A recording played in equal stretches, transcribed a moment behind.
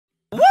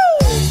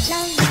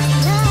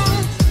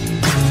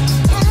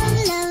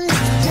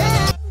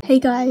Hey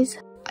guys,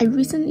 I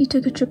recently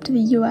took a trip to the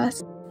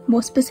US,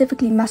 more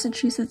specifically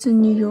Massachusetts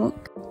and New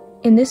York.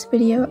 In this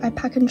video, I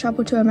pack and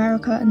travel to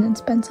America and then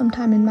spend some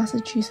time in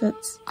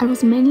Massachusetts. I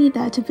was mainly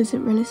there to visit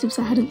relatives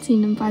I hadn't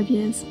seen in 5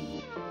 years.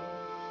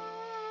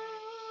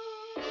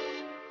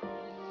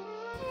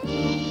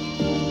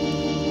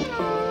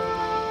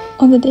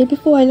 On the day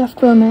before I left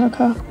for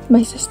America,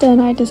 my sister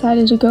and I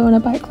decided to go on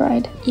a bike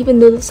ride, even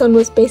though the sun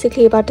was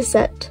basically about to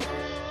set.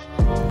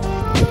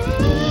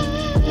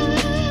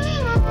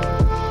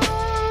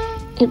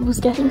 It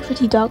was getting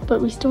pretty dark, but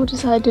we still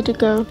decided to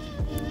go.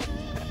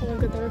 Oh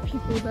my god, there are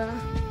people there.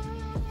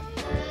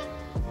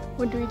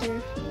 What do we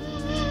do?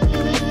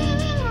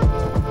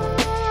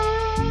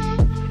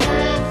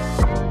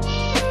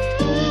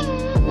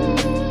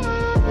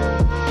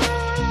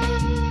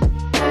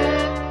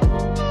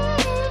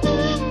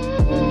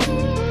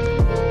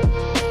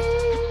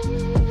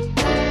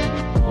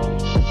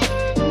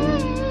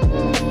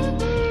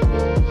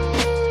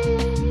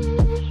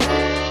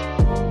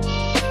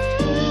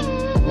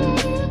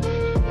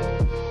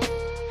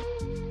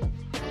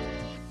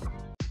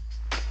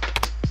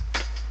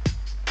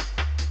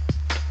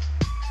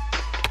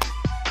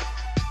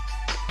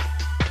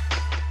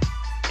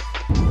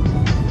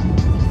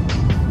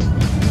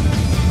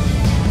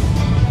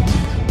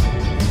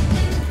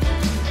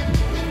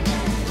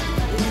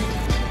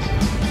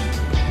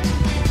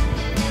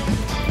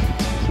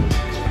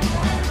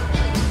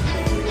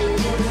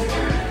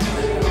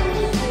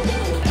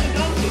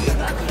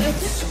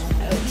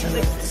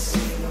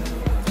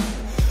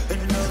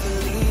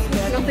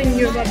 Nothing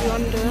new about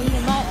London.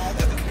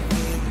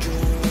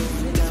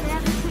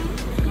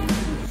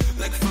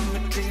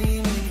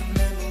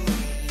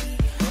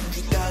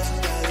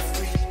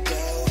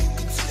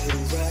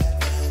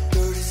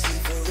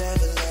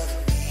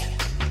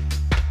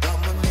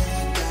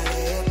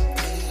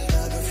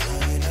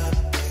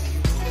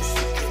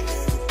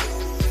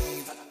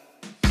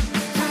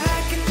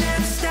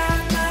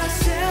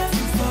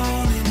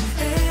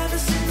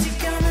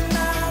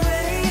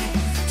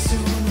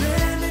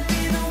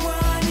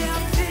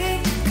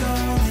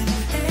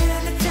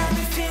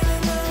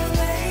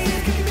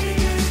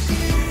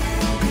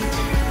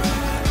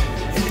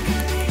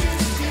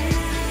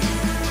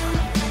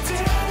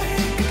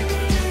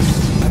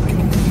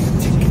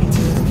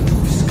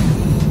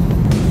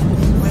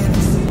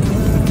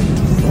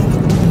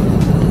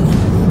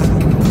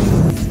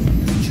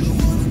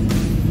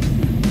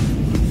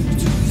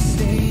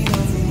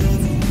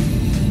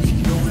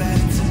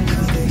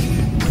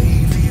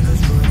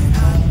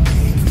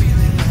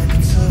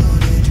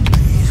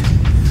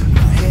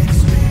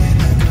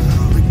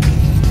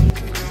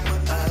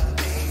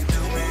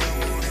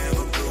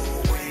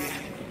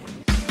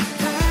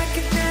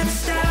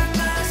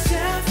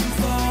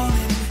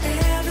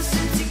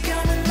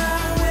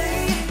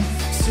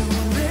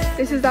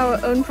 This is our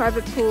own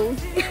private pool.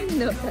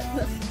 No, that's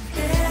not.